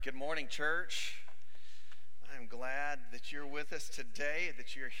Good morning, church. I'm glad that you're with us today,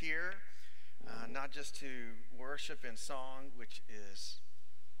 that you're here, not just to worship in song, which is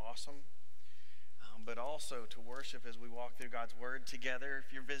awesome, but also to worship as we walk through God's Word together.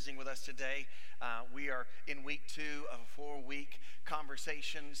 If you're visiting with us today, we are in week 2 of a 4-week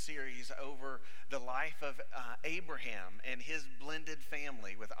conversation series over the life of Abraham and his blended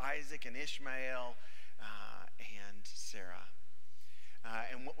family with Isaac and Ishmael and Sarah.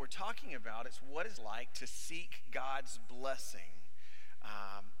 And what we're talking about is what it's like to seek God's blessing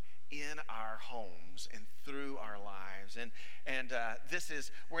in our homes and through our lives. And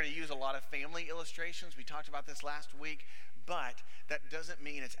we're going to use a lot of family illustrations. We talked about this last week, but that doesn't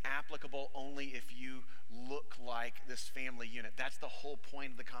mean it's applicable only if you look like this family unit. That's the whole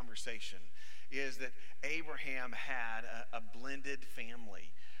point of the conversation, is that Abraham had a blended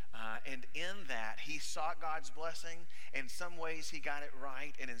family. And in that, he sought God's blessing. In some ways, he got it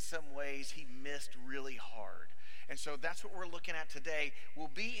right. And in some ways, he missed really hard. And so that's what we're looking at today.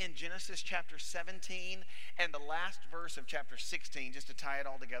 We'll be in Genesis chapter 17 and the last verse of chapter 16, just to tie it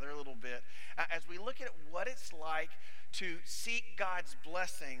all together a little bit, as we look at what it's like to seek God's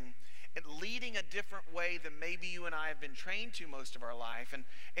blessing and leading a different way than maybe you and I have been trained to most of our life, and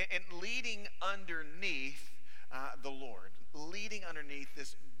leading underneath the Lord, leading underneath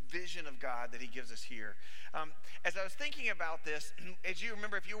this vision of God that he gives us here. As I was thinking about this, as you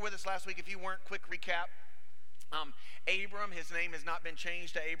remember, if you were with us last week, if you weren't, quick recap. Abram, his name has not been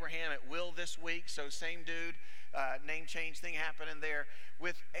changed to Abraham. It will this week, so same dude, name change thing happening there.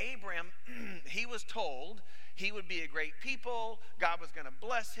 With Abram, he was told he would be a great people. God was going to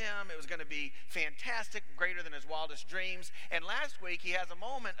bless him. It was going to be fantastic, greater than his wildest dreams. And last week, he has a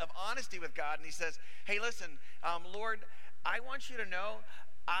moment of honesty with God, and he says, hey, listen, Lord, I want you to know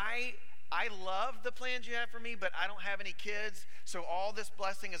I love the plans you have for me, but I don't have any kids, so all this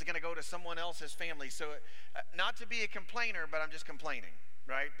blessing is going to go to someone else's family. So not to be a complainer, but I'm just complaining,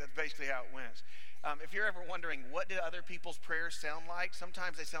 right? That's basically how it went. If you're ever wondering, what do other people's prayers sound like?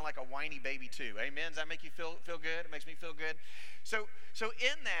 Sometimes they sound like a whiny baby too. Amen? Does that make you feel good? It makes me feel good. So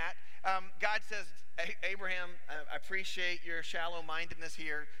in that, God says, hey, Abraham, I appreciate your shallow-mindedness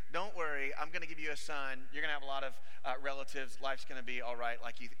here. Don't worry, I'm going to give you a son. You're going to have a lot of relatives. Life's going to be all right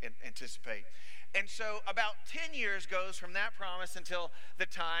like you anticipate. And so about 10 years goes from that promise until the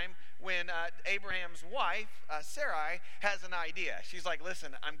time when Abraham's wife, Sarai, has an idea. She's like,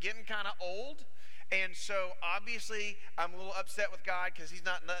 listen, I'm getting kind of old. And so obviously I'm a little upset with God because he's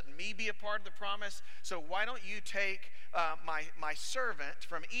not letting me be a part of the promise. So why don't you take my servant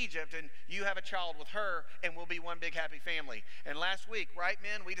from Egypt and you have a child with her and we'll be one big happy family. And last week, right,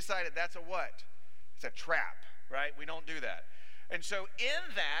 men, we decided that's a what? It's a trap, right? We don't do that. And so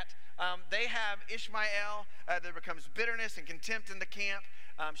in that, they have Ishmael. There becomes bitterness and contempt in the camp.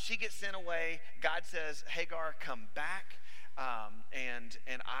 She gets sent away. God says, Hagar, come back,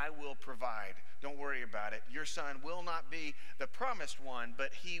 and I will provide. Don't worry about it. Your son will not be the promised one,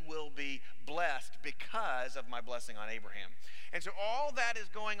 but he will be blessed because of my blessing on Abraham. And so all that is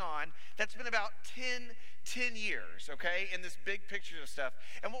going on. That's been about 10 years, okay, in this big picture of stuff.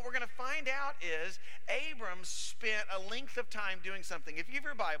 And what we're going to find out is Abram spent a length of time doing something. If you have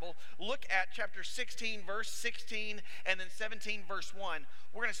your Bible, look at chapter 16, verse 16, and then 17, verse 1.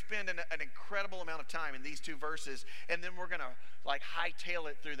 We're going to spend an incredible amount of time in these two verses, and then we're going to hightail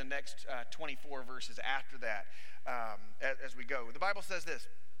it through the next 24 verses after that as we go. The Bible says this.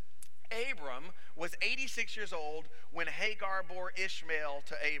 Abram was 86 years old when Hagar bore Ishmael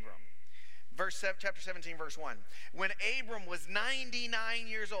to Abram. Chapter 17, verse 1. When Abram was 99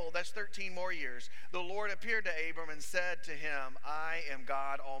 years old, that's 13 more years, the Lord appeared to Abram and said to him, I am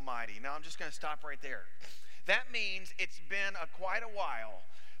God Almighty. Now, I'm just going to stop right there. That means it's been quite a while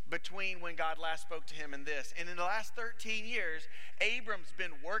between when God last spoke to him and this. And in the last 13 years, Abram's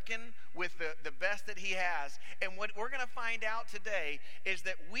been working with the best that he has. And what we're going to find out today is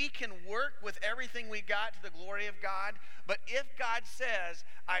that we can work with everything we got to the glory of God. But if God says,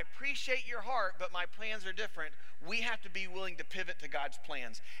 I appreciate your heart, but my plans are different, we have to be willing to pivot to God's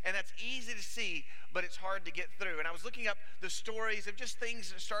plans. And that's easy to see, but it's hard to get through. And I was looking up the stories of just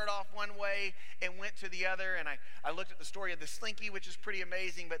things that started off one way and went to the other. And I looked at the story of the Slinky, which is pretty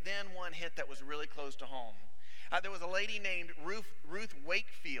amazing, but then one hit that was really close to home. There was a lady named Ruth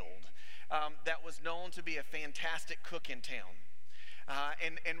Wakefield that was known to be a fantastic cook in town.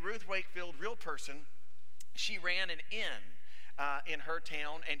 And Ruth Wakefield, real person, she ran an inn in her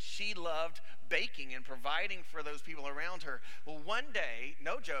town, and she loved baking and providing for those people around her. Well, one day,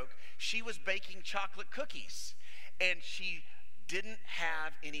 no joke, she was baking chocolate cookies, and she didn't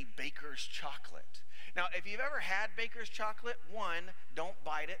have any baker's chocolate. Now, if you've ever had baker's chocolate, one, don't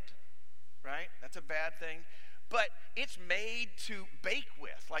bite it, right? That's a bad thing. But it's made to bake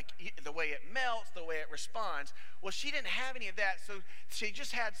with, like the way it melts, the way it responds. Well, she didn't have any of that, so she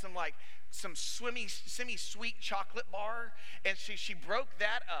just had some semi-sweet chocolate bar, and she broke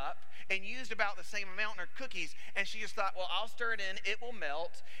that up and used about the same amount in her cookies, and she just thought, well, I'll stir it in, it will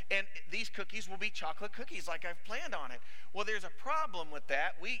melt, and these cookies will be chocolate cookies like I've planned on it. Well, there's a problem with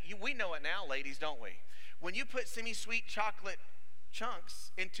that. We know it now, ladies, don't we? When you put semi-sweet chocolate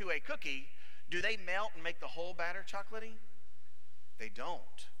chunks into a cookie, do they melt and make the whole batter chocolatey? They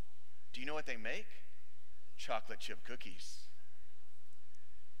don't. Do you know what they make? Chocolate chip cookies.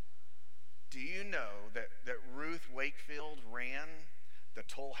 Do you know that Ruth Wakefield ran the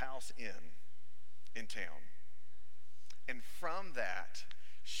Toll House Inn in town? And from that,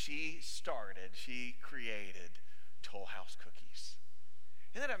 she created Toll House cookies.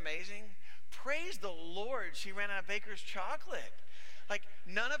 Isn't that amazing? Praise the Lord, she ran out of baker's chocolate. Like,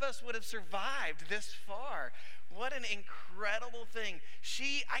 none of us would have survived this far. What an incredible thing.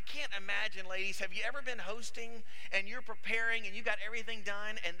 I can't imagine, ladies, have you ever been hosting and you're preparing and you got everything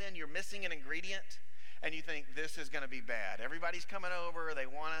done and then you're missing an ingredient and you think this is going to be bad. Everybody's coming over, they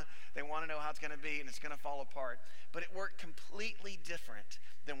want to know how it's going to be, and it's going to fall apart. But it worked completely different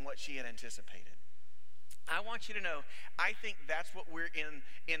than what she had anticipated. I want you to know, I think that's what we're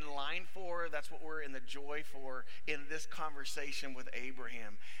in line for. That's what we're in the joy for in this conversation with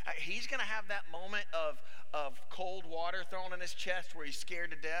Abraham. He's going to have that moment of cold water thrown in his chest where he's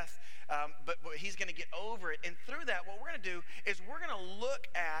scared to death, but he's going to get over it. And through that, what we're going to do is we're going to look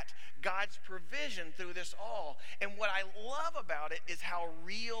at God's provision through this all. And what I love about it is how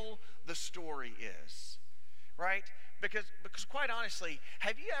real the story is, right? Because quite honestly,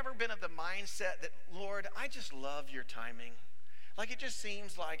 have you ever been of the mindset that, Lord, I just love your timing? Like, it just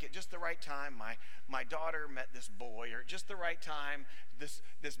seems like at just the right time, my daughter met this boy, or just the right time, this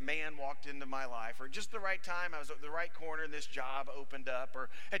man walked into my life, or just the right time, I was at the right corner and this job opened up, or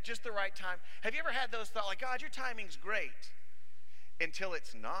at just the right time. Have you ever had those thoughts, like, God, your timing's great, until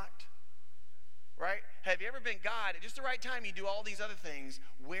it's not? Right? Have you ever been, God, at just the right time, you do all these other things.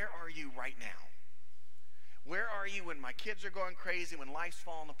 Where are you right now? Where are you when my kids are going crazy, when life's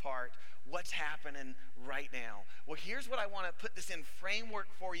falling apart? What's happening right now? Well, here's what I want to put this in framework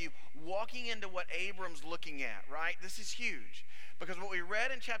for you, walking into what Abram's looking at, right? This is huge. Because what we read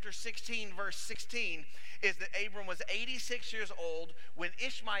in chapter 16, verse 16, is that Abram was 86 years old when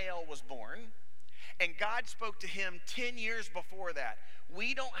Ishmael was born, and God spoke to him 10 years before that.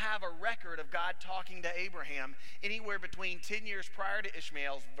 We don't have a record of God talking to Abraham anywhere between 10 years prior to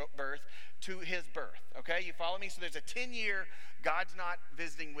Ishmael's birth to his birth. Okay, you follow me? So there's a 10-year, God's not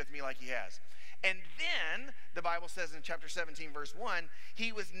visiting with me like he has. And then, the Bible says in chapter 17, verse 1,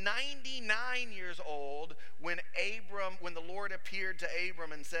 he was 99 years old when the Lord appeared to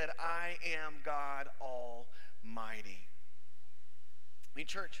Abram and said, I am God Almighty. I mean,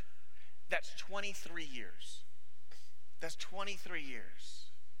 church, that's 23 years. That's 23 years.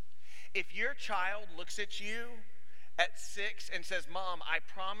 If your child looks at you at 6 and says, Mom, I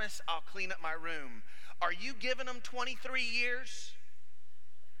promise I'll clean up my room, are you giving them 23 years?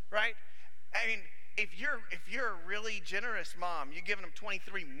 Right? I mean, if you're a really generous mom, you're giving them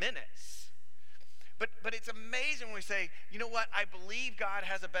 23 minutes. But it's amazing when we say, you know what, I believe God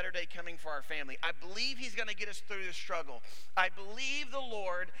has a better day coming for our family. I believe he's going to get us through the struggle. I believe the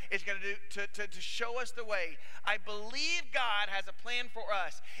Lord is going to show us the way. I believe God has a plan for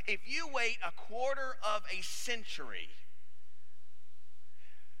us. If you wait a quarter of a century,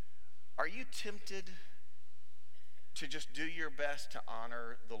 are you tempted to just do your best to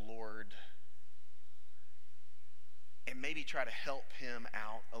honor the Lord and maybe try to help him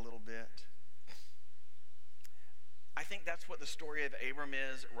out a little bit? I think that's what the story of Abram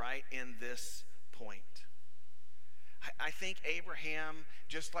is right in this point. I think Abraham,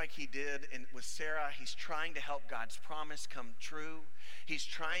 just like he did with Sarah, he's trying to help God's promise come true. He's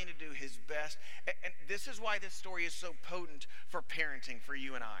trying to do his best. And this is why this story is so potent for parenting for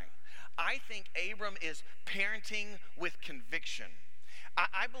you and I. I think Abram is parenting with conviction.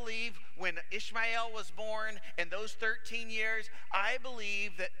 I believe when Ishmael was born in those 13 years, I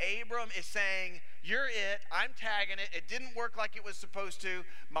believe that Abram is saying, you're it, I'm tagging it, it didn't work like it was supposed to,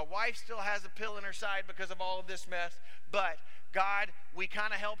 my wife still has a pill in her side because of all of this mess, but God, we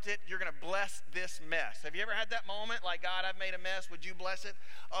kind of helped it, you're going to bless this mess. Have you ever had that moment, like, God, I've made a mess, would you bless it?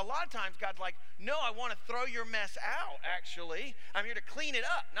 A lot of times God's like, no, I want to throw your mess out, actually. I'm here to clean it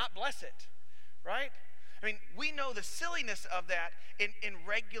up, not bless it, right? I mean, we know the silliness of that in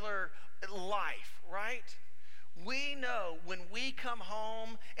regular life, right? We know when we come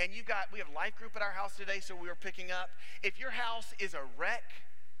home and we have life group at our house today, so we were picking up. If your house is a wreck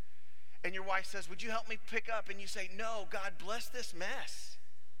and your wife says, would you help me pick up? And you say, no, God bless this mess.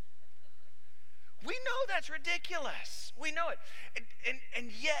 We know that's ridiculous. We know it.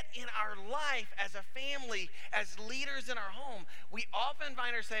 And yet in our life as a family, as leaders in our home, we often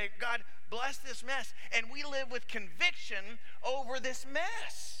find ourselves saying, God, bless this mess. And we live with conviction over this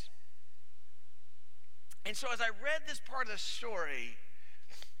mess. And so as I read this part of the story,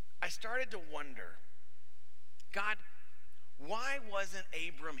 I started to wonder, God, why wasn't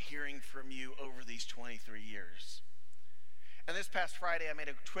Abram hearing from you over these 23 years? And this past Friday, I made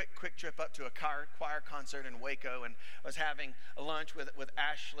a quick trip up to a choir concert in Waco, and I was having a lunch with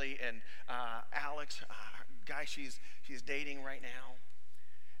Ashley and Alex, guy she's dating right now.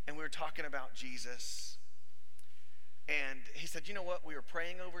 And we were talking about Jesus. And he said, you know what? We were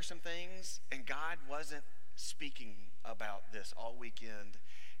praying over some things, and God wasn't speaking about this all weekend.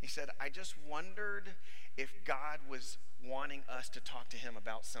 He said, I just wondered if God was wanting us to talk to him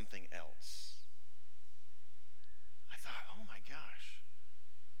about something else. I thought, oh my gosh,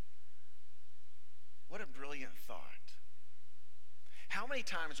 what a brilliant thought. How many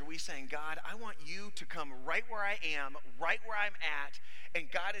times are we saying, God, I want you to come right where I am, right where I'm at, and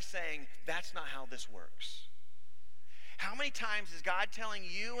God is saying, that's not how this works. How many times is God telling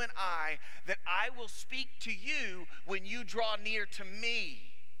you and I that I will speak to you when you draw near to me?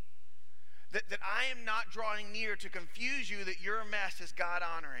 That I am not drawing near to confuse you, that your mess is God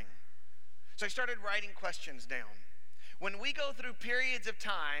honoring. So I started writing questions down. When we go through periods of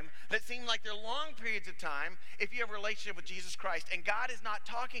time that seem like they're long periods of time, if you have a relationship with Jesus Christ and God is not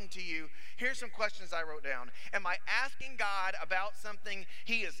talking to you, here's some questions I wrote down. Am I asking God about something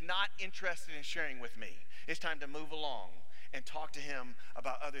he is not interested in sharing with me? It's time to move along and talk to him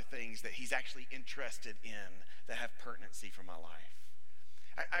about other things that he's actually interested in that have pertinency for my life.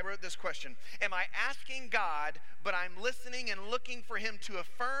 I wrote this question. Am I asking God, but I'm listening and looking for him to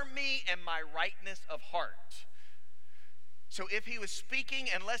affirm me and my rightness of heart? So if he was speaking,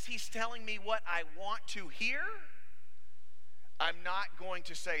 unless he's telling me what I want to hear, I'm not going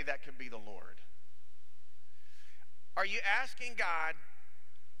to say that could be the Lord. Are you asking God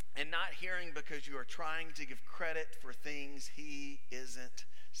and not hearing because you are trying to give credit for things he isn't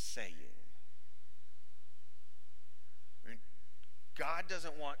saying? God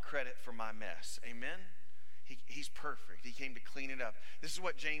doesn't want credit for my mess. Amen? He's perfect. He came to clean it up. This is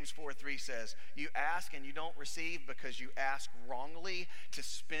what James 4:3 says. You ask and you don't receive because you ask wrongly to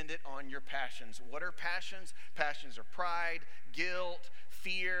spend it on your passions. What are passions? Passions are pride, guilt,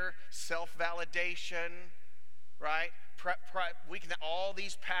 fear, self-validation, right? We can all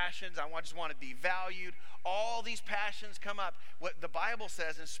these passions. I just want to be valued. All these passions come up. What the Bible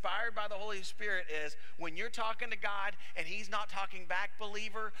says, inspired by the Holy Spirit, is when you're talking to God and he's not talking back,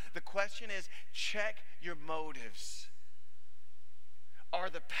 believer, the question is, check your motives. Are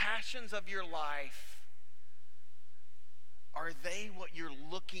the passions of your life, are they what you're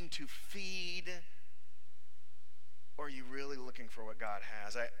looking to feed? Or are you really looking for what God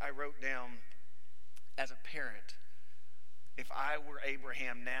has? I wrote down, as a parent, if I were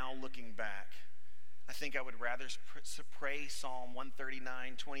Abraham now looking back, I think I would rather pray Psalm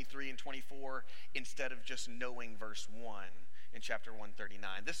 139, 23, and 24 instead of just knowing verse 1 in chapter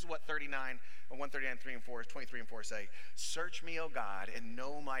 139. This is what 139, 3 and 4, 23 and 4 say. Search me, O God, and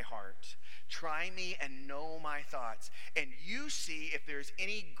know my heart. Try me and know my thoughts. And you see if there's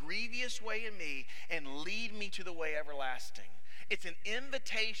any grievous way in me, and lead me to the way everlasting. It's an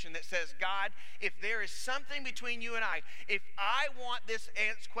invitation that says, God, if there is something between you and I, if I want this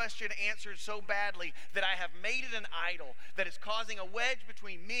question answered so badly that I have made it an idol, that is causing a wedge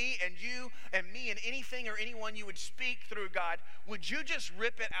between me and you and me and anything or anyone you would speak through, God, would you just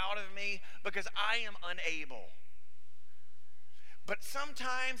rip it out of me because I am unable? But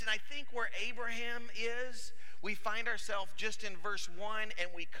sometimes, and I think where Abraham is, we find ourselves just in verse 1 and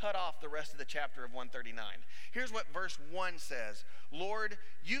we cut off the rest of the chapter of 139. Here's what verse 1 says. Lord,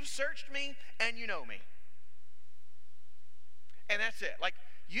 you've searched me and you know me. And that's it. Like,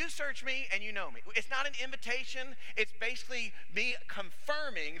 you search me and you know me. It's not an invitation. It's basically me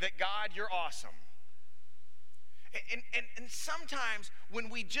confirming that, God, you're awesome. And sometimes when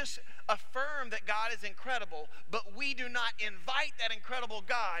we just affirm that God is incredible, but we do not invite that incredible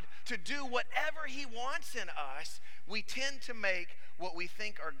God to do whatever he wants in us, we tend to make what we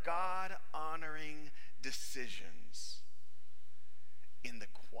think are God-honoring decisions in the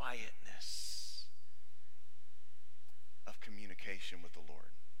quietness of communication with the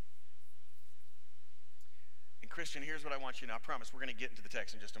Lord. And Christian, here's what I want you to know. I promise we're going to get into the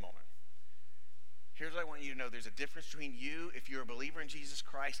text in just a moment. Here's what I want you to know. There's a difference between you, if you're a believer in Jesus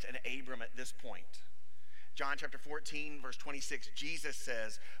Christ, and Abram at this point. John chapter 14, verse 26, Jesus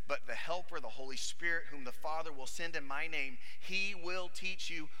says, "But the Helper, the Holy Spirit, whom the Father will send in my name, he will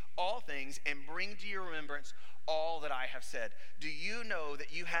teach you all things and bring to your remembrance all that I have said." Do you know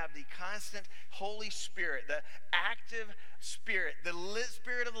that you have the constant Holy Spirit, the active Spirit, the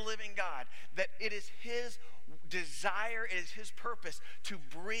Spirit of the living God, that it is his desire, it is his purpose to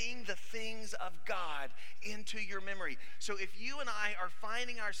bring the things of God into your memory? So if you and I are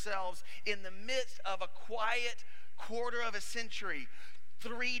finding ourselves in the midst of a quiet quarter of a century,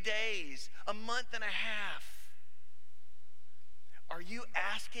 3 days, a month and a half, are you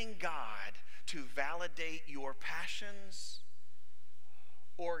asking God to validate your passions?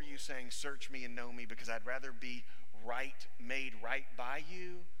 Or are you saying, "Search me and know me, because I'd rather be right, made right by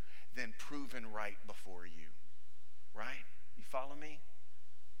you, than proven right before you"? Right? You follow me?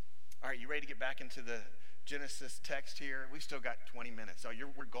 All right, you ready to get back into the Genesis text here? We've still got 20 minutes. So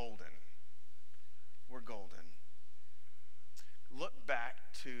we're golden. We're golden. Look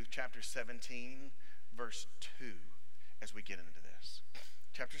back to chapter 17, verse 2, as we get into this.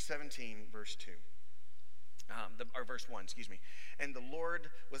 Chapter 17, verse 2. Or verse 1, excuse me. And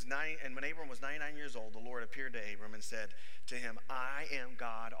when Abram was 99 years old, the Lord appeared to Abram and said to him, "I am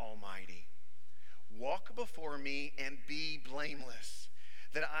God Almighty. Walk before me and be blameless,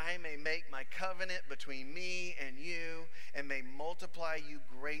 that I may make my covenant between me and you, and may multiply you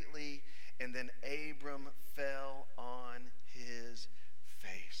greatly." And then Abram fell on his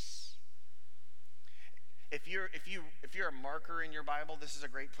face. If you're a marker in your Bible, this is a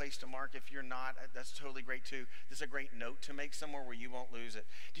great place to mark. If you're not, that's totally great too. This is a great note to make somewhere where you won't lose it.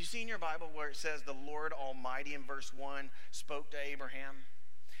 Do you see in your Bible where it says the Lord Almighty in verse 1 spoke to Abraham?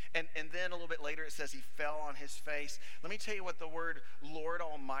 And then a little bit later it says he fell on his face. Let me tell you what the word Lord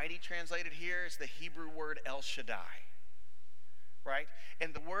Almighty translated here is the Hebrew word El Shaddai. Right?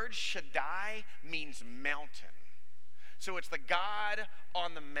 And the word Shaddai means mountain. So it's the God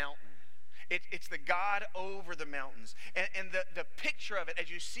on the mountain. It's the God over the mountains. And the picture of it, as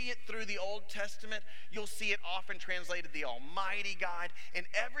you see it through the Old Testament, you'll see it often translated the Almighty God. In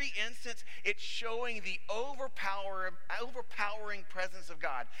every instance, it's showing the overpowering presence of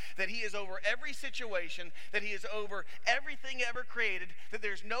God. That he is over every situation, that he is over everything ever created, that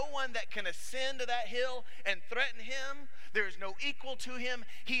there's no one that can ascend to that hill and threaten him. There is no equal to him.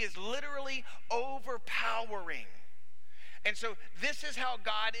 He is literally overpowering. And so this is how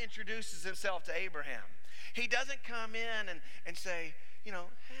God introduces himself to Abraham. He doesn't come in and say,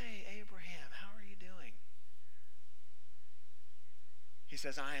 "Hey, Abraham, how are you doing?" He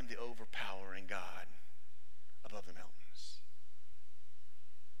says, "I am the overpowering God above the mountains.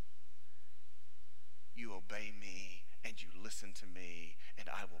 You obey me and you listen to me, and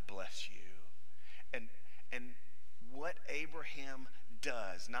I will bless you." And what Abraham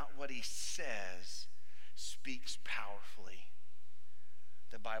does, not what he says, speaks powerfully.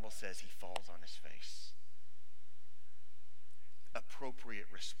 The Bible says he falls on his face. Appropriate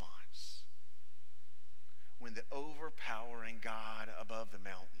response. When the overpowering God above the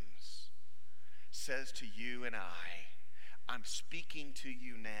mountains says to you and I'm speaking to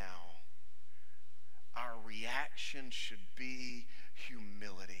you now, our reaction should be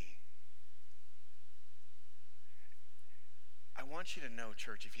humility. I want you to know,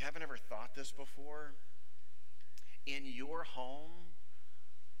 church, if you haven't ever thought this before, in your home,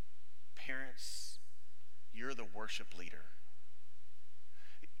 parents, you're the worship leader.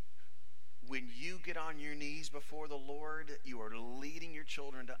 When you get on your knees before the Lord, you are leading your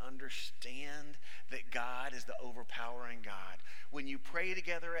children to understand that God is the overpowering God. When you pray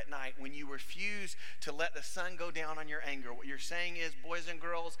together at night, when you refuse to let the sun go down on your anger, what you're saying is, boys and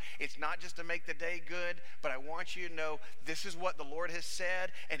girls, it's not just to make the day good, but I want you to know this is what the Lord has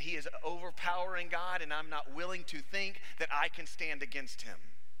said, and he is an overpowering God, and I'm not willing to think that I can stand against him.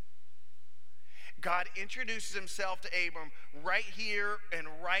 God introduces himself to Abram right here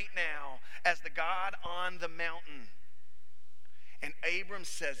and right now as the God on the mountain. And Abram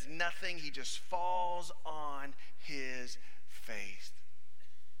says nothing. He just falls on his face.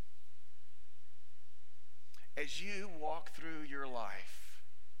 As you walk through your life,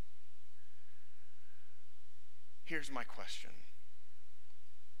 here's my question.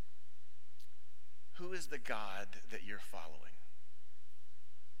 Who is the God that you're following?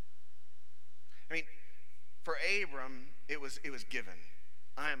 I mean, for Abram, it was given.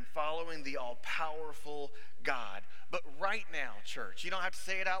 I am following the all-powerful God. But right now, church, you don't have to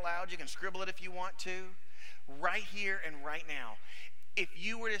say it out loud. You can scribble it if you want to. Right here and right now, if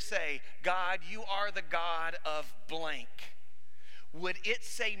you were to say, God, you are the God of blank, would it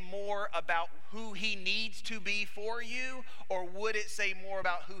say more about who he needs to be for you, or would it say more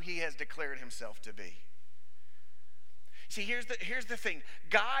about who he has declared himself to be? See, here's the thing.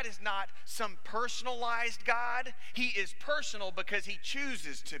 God is not some personalized God. He is personal because he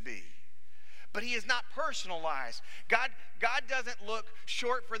chooses to be. But he is not personalized. God doesn't look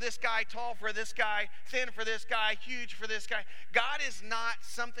short for this guy, tall for this guy, thin for this guy, huge for this guy. God is not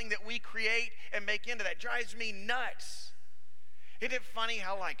something that we create and make into that. It drives me nuts. Isn't it funny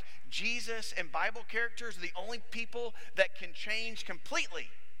how like Jesus and Bible characters are the only people that can change completely?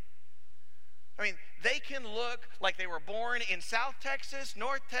 I mean, they can look like they were born in South Texas,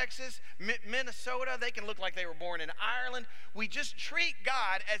 North Texas, Minnesota. They can look like they were born in Ireland. We just treat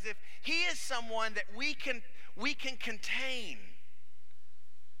God as if he is someone that we can contain.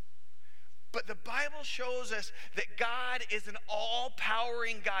 But the Bible shows us that God is an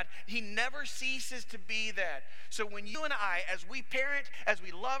all-powering God. He never ceases to be that. So when you and I, as we parent, as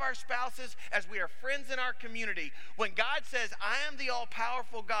we love our spouses, as we are friends in our community, when God says, I am the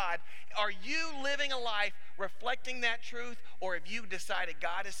all-powerful God, are you living a life reflecting that truth, or have you decided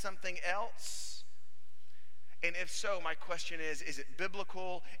God is something else? And if so, my question is it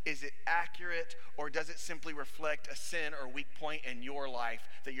biblical? Is it accurate? Or does it simply reflect a sin or weak point in your life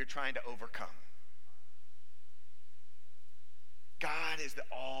that you're trying to overcome? God is the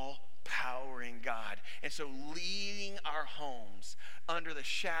all-powering God. And so leading our homes under the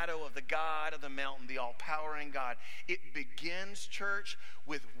shadow of the God of the mountain, the all-powering God, it begins, church,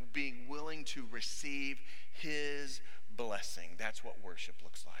 with being willing to receive his blessing. That's what worship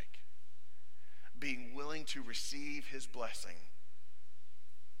looks like. Being willing to receive his blessing.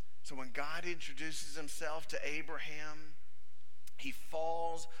 So when God introduces himself to Abraham, he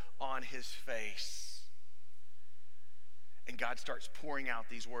falls on his face. And God starts pouring out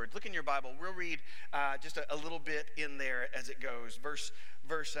these words. Look in your Bible. We'll read just a little bit in there as it goes. Verse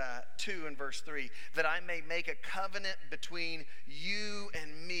 2 and verse 3. That I may make a covenant between you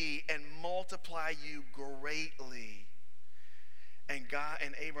and me and multiply you greatly. And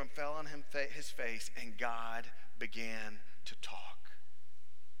Abram fell on his face, and God began to talk.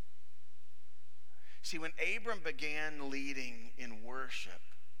 See, when Abram began leading in worship,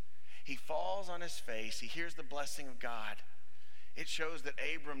 he falls on his face. He hears the blessing of God. It shows that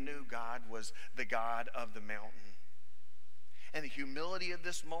Abram knew God was the God of the mountain. And the humility of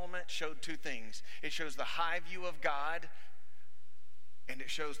this moment showed two things. It shows the high view of God, and it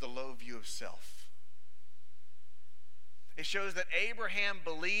shows the low view of self. It shows that Abraham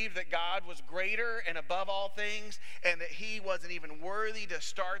believed that God was greater and above all things, and that he wasn't even worthy to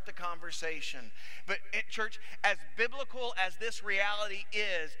start the conversation. But church, as biblical as this reality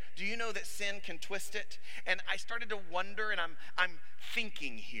is, do you know that sin can twist it? And I started to wonder, and I'm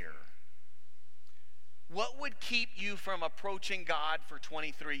thinking here. What would keep you from approaching God for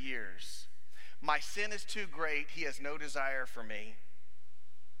 23 years? My sin is too great. He has no desire for me.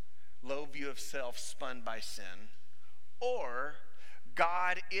 Low view of self spun by sin. Or,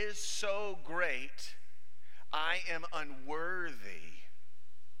 God is so great, I am unworthy.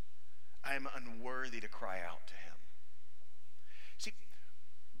 I am unworthy to cry out to him. See,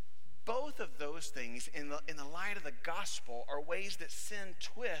 both of those things in the light of the gospel are ways that sin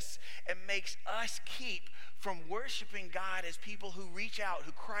twists and makes us keep from worshiping God as people who reach out,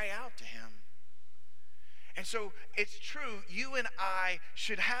 who cry out to him. And so it's true, you and I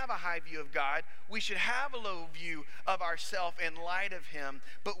should have a high view of God. We should have a low view of ourselves in light of him.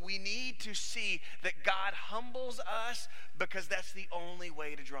 But we need to see that God humbles us, because that's the only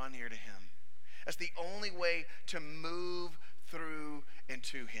way to draw near to him. That's the only way to move through and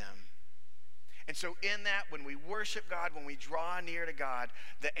to him. And so in that, when we worship God, when we draw near to God,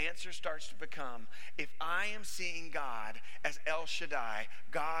 the answer starts to become, if I am seeing God as El Shaddai,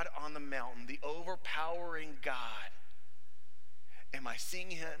 God on the mountain, the overpowering God, am I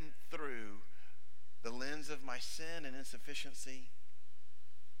seeing him through the lens of my sin and insufficiency?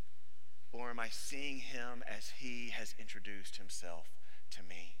 Or am I seeing him as he has introduced himself to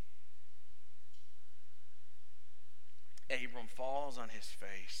me? Abram falls on his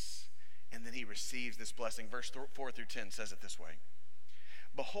face. And then he receives this blessing. Verse 4 through 10 says it this way.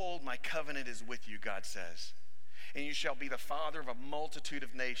 Behold, my covenant is with you, God says. And you shall be the father of a multitude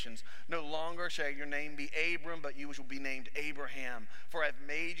of nations. No longer shall your name be Abram, but you shall be named Abraham. For I have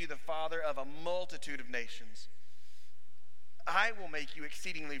made you the father of a multitude of nations. I will make you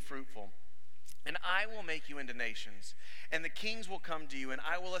exceedingly fruitful. And I will make you into nations, and the kings will come to you, and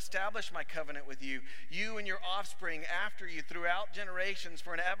I will establish my covenant with you, you and your offspring after you throughout generations,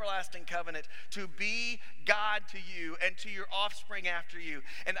 for an everlasting covenant, to be God to you and to your offspring after you.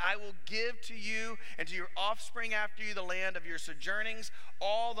 And I will give to you and to your offspring after you the land of your sojournings,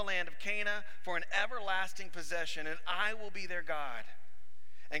 all the land of Canaan, for an everlasting possession, and I will be their God.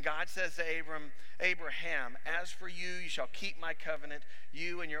 And God says to Abraham, as for you, you shall keep my covenant,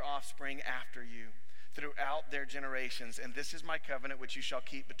 you and your offspring after you, throughout their generations. And this is my covenant which you shall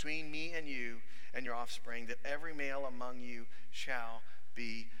keep between me and you and your offspring, that every male among you shall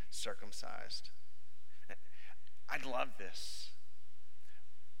be circumcised. I love this,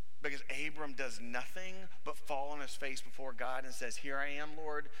 because Abram does nothing but fall on his face before God and says, here I am,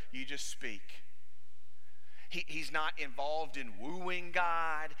 Lord, you just speak. He's not involved in wooing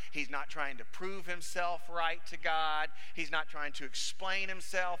God. He's not trying to prove himself right to God. He's not trying to explain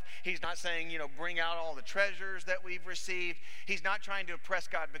himself. He's not saying, bring out all the treasures that we've received. He's not trying to impress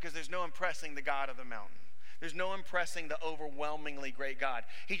God, because there's no impressing the God of the mountain. There's no impressing the overwhelmingly great God.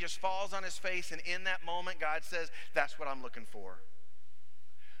 He just falls on his face, and in that moment, God says, that's what I'm looking for.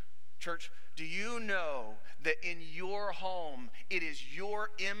 Church, do you know that in your home, it is your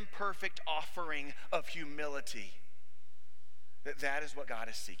imperfect offering of humility that is what God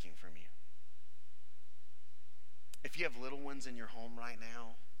is seeking from you? If you have little ones in your home right now,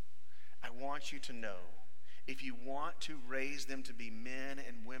 I want you to know, if you want to raise them to be men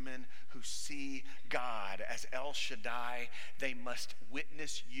and women who see God as El Shaddai, they must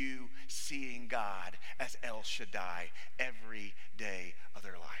witness you seeing God as El Shaddai every day of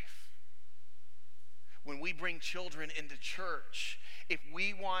their life. When we bring children into church, if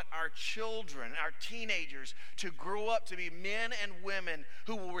we want our children, our teenagers, to grow up to be men and women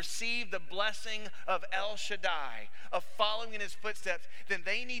who will receive the blessing of El Shaddai, of following in his footsteps, then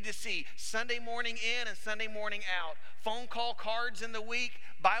they need to see Sunday morning in and Sunday morning out, phone call cards in the week,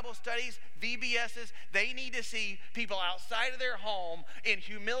 Bible studies, VBSs. They need to see people outside of their home in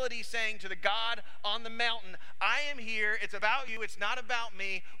humility saying to the God on the mountain, I am here. It's about you. It's not about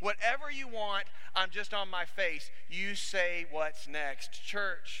me. Whatever you want, I'm just on my face. You say what's next.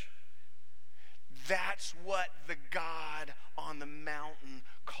 Church, that's what the God on the mountain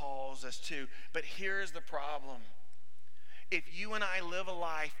calls us to. But here's the problem. If you and I live a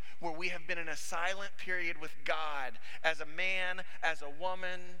life where we have been in a silent period with God, as a man, as a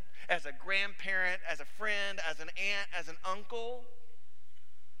woman, as a grandparent, as a friend, as an aunt, as an uncle,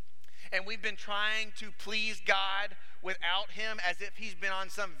 and we've been trying to please God without him as if he's been on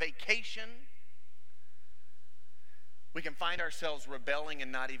some vacation, we can find ourselves rebelling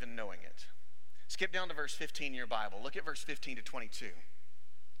and not even knowing it. Skip down to verse 15 in your Bible. Look at verse 15 to 22.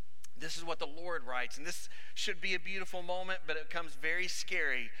 This is what the Lord writes, and this should be a beautiful moment, but it becomes very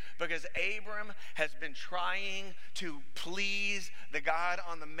scary, because Abram has been trying to please the God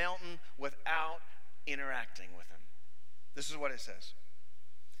on the mountain without interacting with him. This is what it says.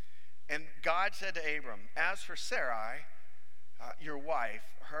 And God said to Abram, as for Sarai, your wife,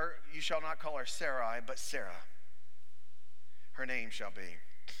 you shall not call her Sarai, but Sarah. Her name shall be.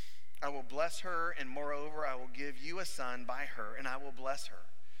 I will bless her, and moreover, I will give you a son by her, and I will bless her.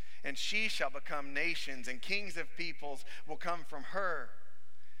 And she shall become nations, and kings of peoples will come from her.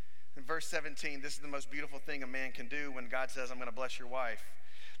 In verse 17, this is the most beautiful thing a man can do when God says, I'm going to bless your wife.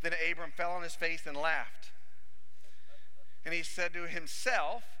 Then Abram fell on his face and laughed. And he said to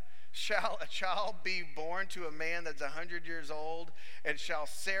himself, shall a child be born to a man that's 100 years old? And shall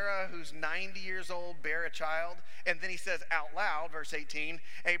Sarah, who's 90 years old, bear a child? And then he says out loud, verse 18,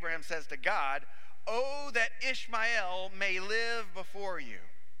 Abraham says to God, oh, that Ishmael may live before you.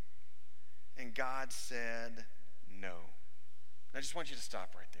 And God said, no. I just want you to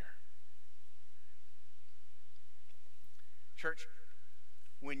stop right there. Church,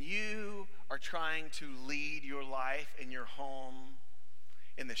 when you are trying to lead your life in your home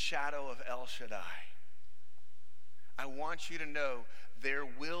in the shadow of El Shaddai, I want you to know there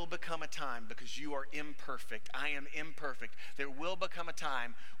will become a time, because you are imperfect, I am imperfect, there will become a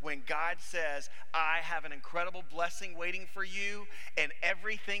time when God says, I have an incredible blessing waiting for you, and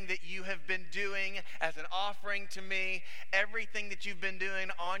everything that you have been doing as an offering to me, everything that you've been doing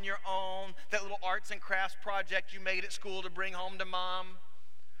on your own, that little arts and crafts project you made at school to bring home to mom,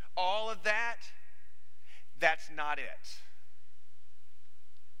 all of that, that's not it.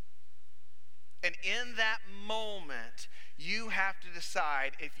 And in that moment, you have to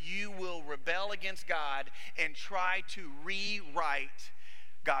decide if you will rebel against God and try to rewrite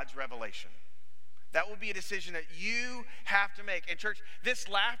God's revelation. That will be a decision that you have to make. And church, this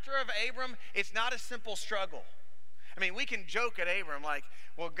laughter of Abram, it's not a simple struggle. I mean, we can joke at Abram like,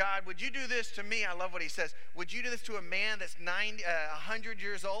 well, God, would you do this to me? I love what he says. Would you do this to a man that's 100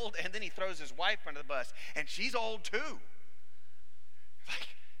 years old? And then he throws his wife under the bus, and she's old too. Like,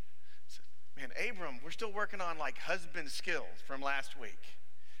 man, Abram, we're still working on like husband skills from last week,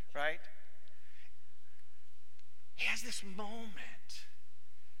 right? He has this moment.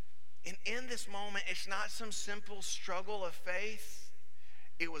 And in this moment, it's not some simple struggle of faith.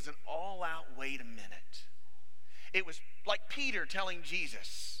 It was an all-out, wait a minute. It was like Peter telling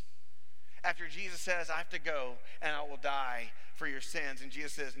Jesus, after Jesus says, I have to go and I will die for your sins. And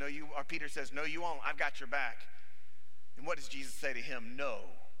Jesus says, Peter says, no, you won't. I've got your back. And what does Jesus say to him? No,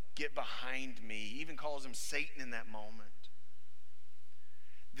 get behind me. He even calls him Satan in that moment.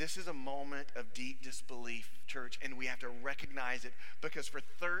 This is a moment of deep disbelief, church, and we have to recognize it because for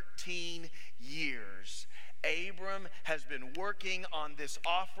 13 years, Abram has been working on this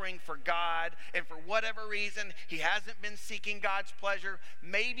offering for God, and for whatever reason, he hasn't been seeking God's pleasure.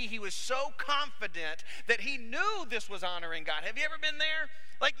 Maybe he was so confident that he knew this was honoring God. Have you ever been there?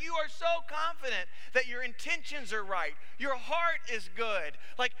 Like, you are so confident that your intentions are right. Your heart is good.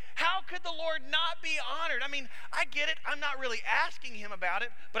 Like, how could the Lord not be honored? I mean, I get it. I'm not really asking him about it,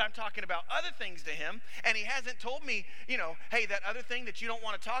 but I'm talking about other things to him. And he hasn't told me, hey, that other thing that you don't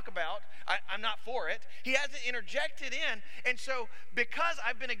want to talk about, I'm not for it. He hasn't interjected in. And so, because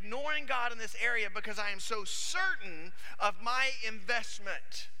I've been ignoring God in this area because I am so certain of my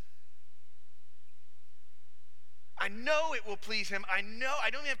investment, I know it will please him. I know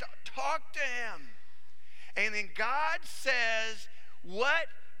I don't even have to talk to him. And then God says, what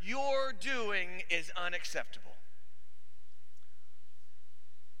you're doing is unacceptable.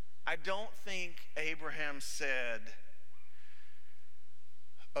 I don't think Abraham said,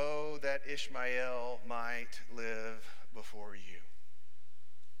 oh, that Ishmael might live before you.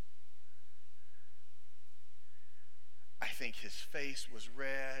 I think his face was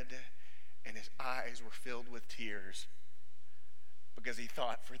red and his eyes were filled with tears because he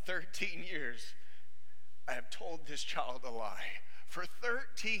thought, for 13 years, I have told this child a lie. For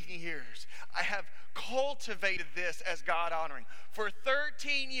 13 years, I have cultivated this as God honoring. For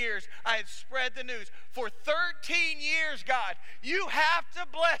 13 years, I have spread the news. For 13 years, God, you have to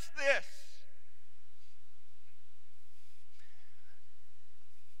bless this.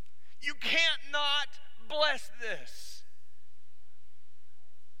 You can't not bless this.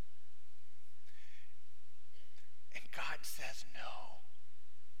 And God says no.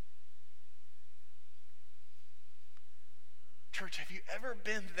 Church, have you ever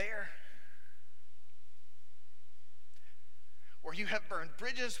been there? Where you have burned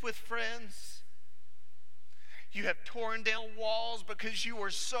bridges with friends? You have torn down walls because you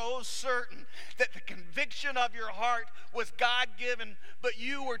were so certain that the conviction of your heart was God-given, but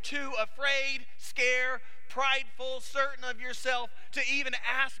you were too afraid, scared, prideful, certain of yourself to even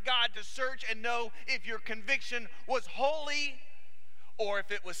ask God to search and know if your conviction was holy or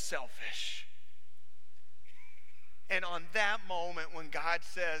if it was selfish. And on that moment when God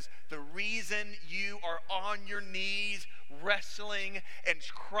says, the reason you are on your knees wrestling and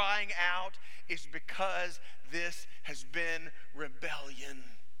crying out is because this has been rebellion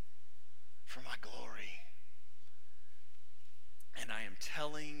for my glory. And I am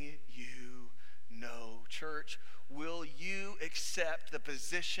telling you, no, church, will you accept the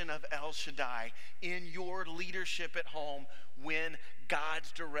position of El Shaddai in your leadership at home when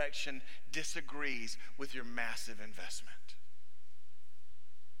God's direction disagrees with your massive investment?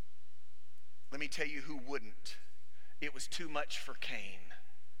 Let me tell you who wouldn't. It was too much for Cain.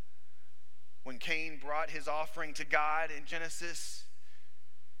 When Cain brought his offering to God in Genesis,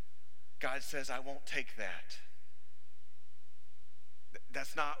 God says, I won't take that.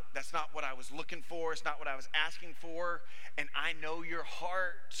 That's not what I was looking for. It's not what I was asking for. And I know your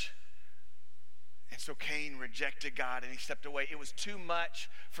heart. And so Cain rejected God and he stepped away. It was too much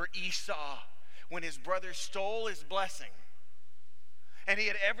for Esau when his brother stole his blessing. And he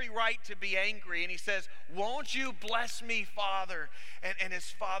had every right to be angry. And he says, won't you bless me, Father? And his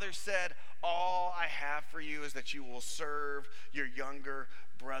father said, all I have for you is that you will serve your younger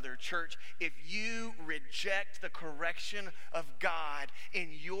brother. Church, if you reject the correction of God in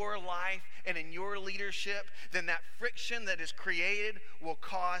your life and in your leadership, then that friction that is created will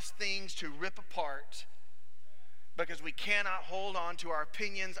cause things to rip apart. Because we cannot hold on to our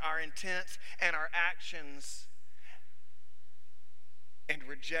opinions, our intents, and our actions and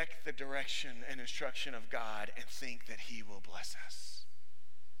reject the direction and instruction of God and think that He will bless us.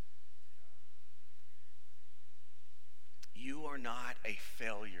 You are not a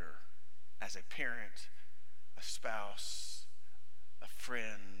failure as a parent, a spouse, a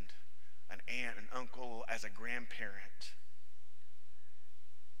friend, an aunt, an uncle, as a grandparent.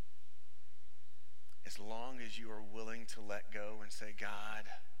 As long as you are willing to let go and say, God,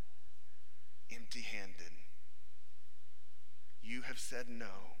 empty-handed, you have said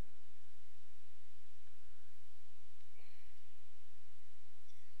no.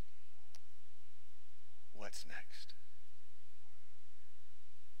 What's next?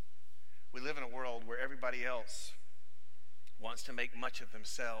 We live in a world where everybody else wants to make much of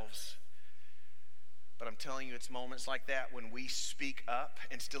themselves. But I'm telling you, it's moments like that when we speak up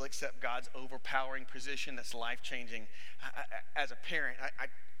and still accept God's overpowering position that's life-changing. As a parent,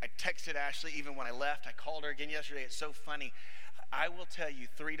 I texted Ashley even when I left. I called her again yesterday. It's so funny. I will tell you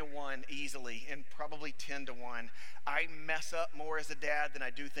 3-1 easily, and probably 10-1. I mess up more as a dad than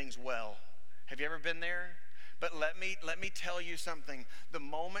I do things well. Have you ever been there? But let me tell you something. The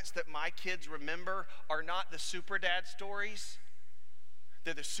moments that my kids remember are not the super dad stories.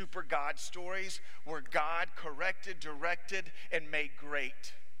 They're the super God stories where God corrected, directed, and made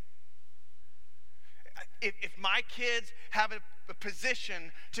great. If my kids have a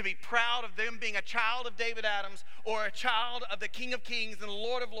position to be proud of them being a child of David Adams or a child of the King of Kings and the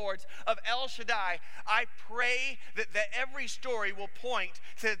Lord of Lords, of El Shaddai, I pray that every story will point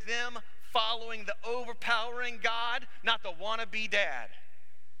to them following the overpowering God, not the wannabe dad.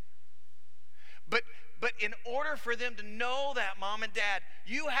 But in order for them to know that, mom and dad,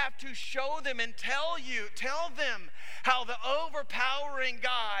 you have to show them and tell them how the overpowering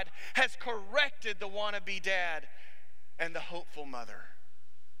God has corrected the wannabe dad and the hopeful mother.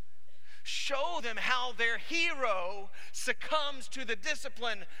 Show them how their hero succumbs to the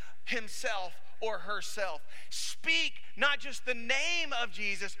discipline himself or herself. Speak not just the name of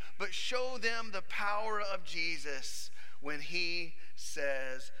Jesus, but show them the power of Jesus when he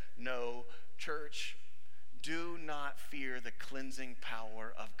says no. Church, do not fear the cleansing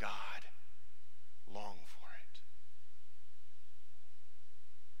power of God. Long for it.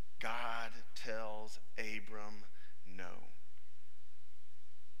 God tells Abram no.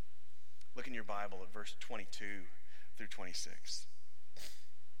 Look in your Bible at verse 22 through 26.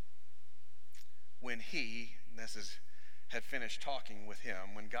 When had finished talking with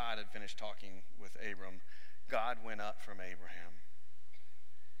him, when God had finished talking with Abram, God went up from Abraham.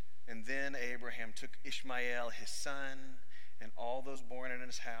 And then Abraham took Ishmael, his son, and all those born in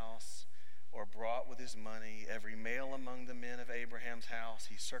his house, or brought with his money, every male among the men of Abraham's house.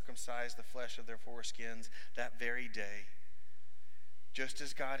 He circumcised the flesh of their foreskins that very day, just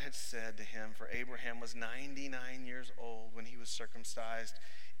as God had said to him, for Abraham was 99 years old when he was circumcised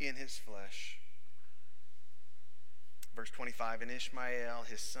in his flesh. Verse 25, and Ishmael,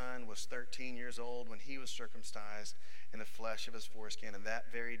 his son, was 13 years old when he was circumcised in the flesh of his foreskin. And that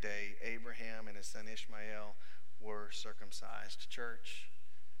very day, Abraham and his son Ishmael were circumcised. Church,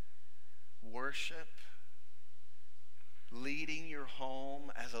 worship, leading your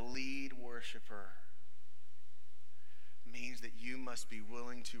home as a lead worshiper, means that you must be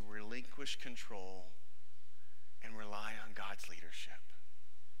willing to relinquish control and rely on God's leadership.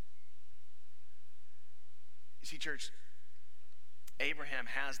 You see, church, Abraham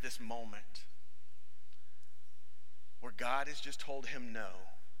has this moment where God has just told him no.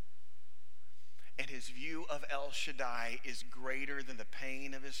 And his view of El Shaddai is greater than the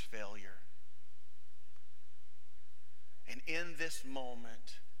pain of his failure. And in this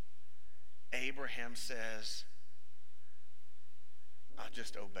moment, Abraham says, I'll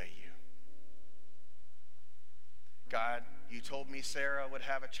just obey you. God, you told me Sarah would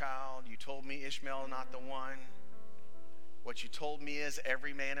have a child. You told me Ishmael not the one. What you told me is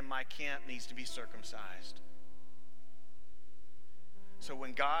every man in my camp needs to be circumcised. So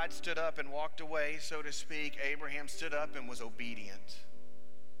when God stood up and walked away, so to speak, Abraham stood up and was obedient.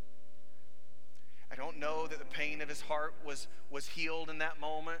 I don't know that the pain of his heart was healed in that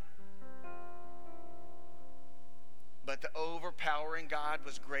moment. But the overpowering God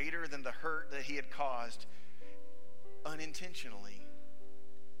was greater than the hurt that he had caused unintentionally.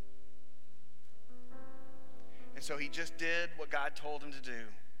 And so he just did what God told him to do.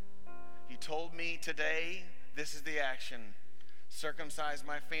 He told me today, this is the action. Circumcise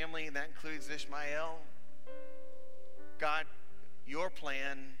my family, and that includes Ishmael. God, your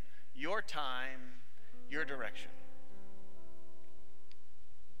plan, your time, your direction.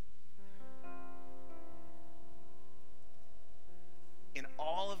 In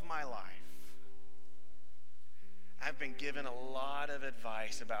all of my life, I've been given a lot of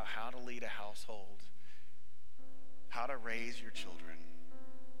advice about how to lead a household, how to raise your children.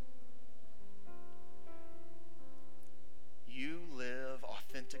 You live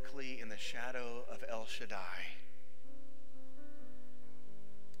authentically in the shadow of El Shaddai.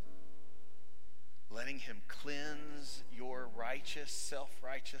 righteous,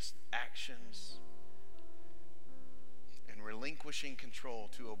 self-righteous actions and relinquishing control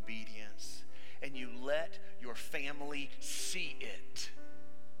to obedience, and you let your family see it.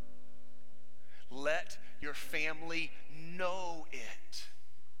 Let your family know it.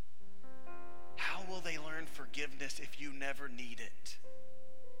 How will they learn forgiveness if you never need it?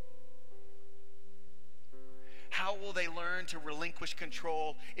 How will they learn to relinquish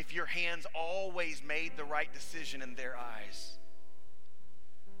control if your hands always made the right decision in their eyes?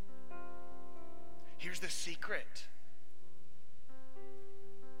 Here's the secret.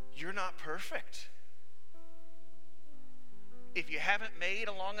 You're not perfect. If you haven't made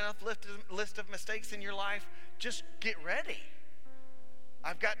a long enough list of mistakes in your life, just get ready.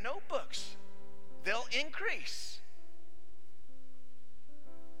 I've got notebooks. They'll increase.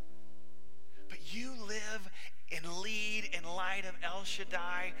 But you live and lead in light of El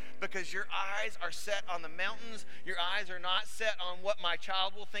Shaddai because your eyes are set on the mountains. Your eyes are not set on what my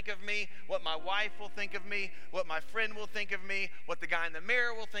child will think of me, what my wife will think of me, what my friend will think of me, what the guy in the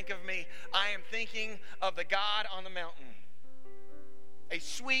mirror will think of me. I am thinking of the God on the mountain. A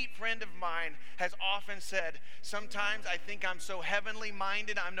sweet friend of mine has often said, sometimes I think I'm so heavenly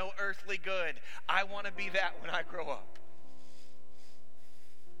minded, I'm no earthly good. I want to be that when I grow up.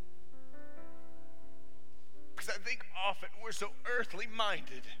 Because I think often we're so earthly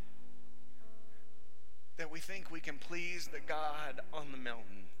minded that we think we can please the God on the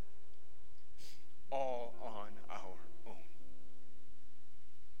mountain all on our own.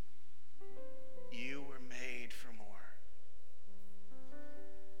 You were made for more.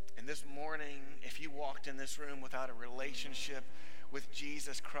 And this morning, if you walked in this room without a relationship with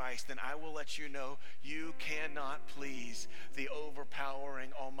Jesus Christ, then I will let you know you cannot please the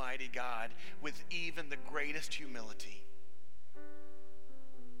overpowering Almighty God with even the greatest humility.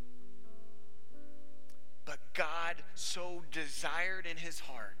 But God so desired in his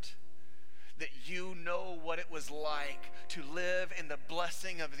heart that you know what it was like to live in the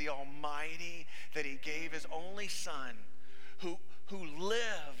blessing of the Almighty, that he gave his only Son who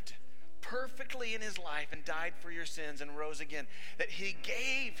lived perfectly in his life and died for your sins and rose again, that he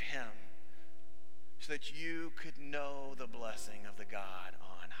gave him so that you could know the blessing of the God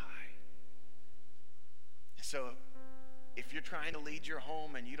on high. So if you're trying to lead your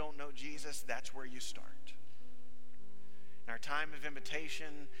home and you don't know Jesus, that's where you start. In our time of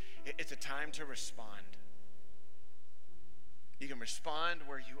invitation, it's a time to respond. You can respond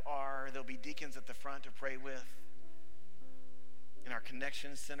where you are. There'll be deacons at the front to pray with. In our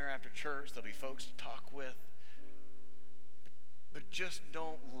connection center after church, there'll be folks to talk with. But just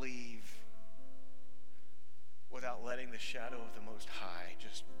don't leave without letting the shadow of the Most High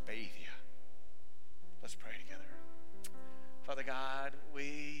just bathe you. Let's pray together. Father God,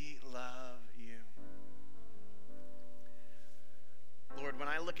 we love you. Lord, when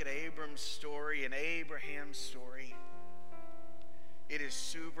I look at Abram's story and Abraham's story, it is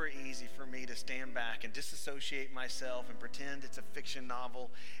super easy for me to stand back and disassociate myself and pretend it's a fiction novel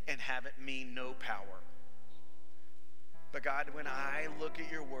and have it mean no power. But God, when I look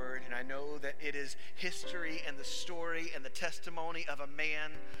at your word and I know that it is history and the story and the testimony of a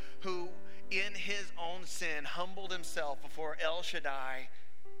man who in his own sin humbled himself before El Shaddai,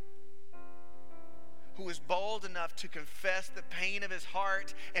 who was bold enough to confess the pain of his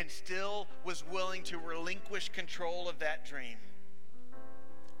heart and still was willing to relinquish control of that dream.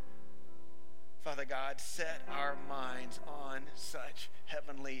 Father God, set our minds on such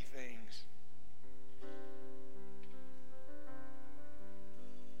heavenly things.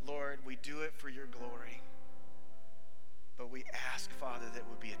 Lord, we do it for your glory. But we ask, Father, that it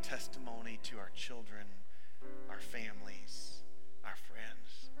would be a testimony to our children, our family.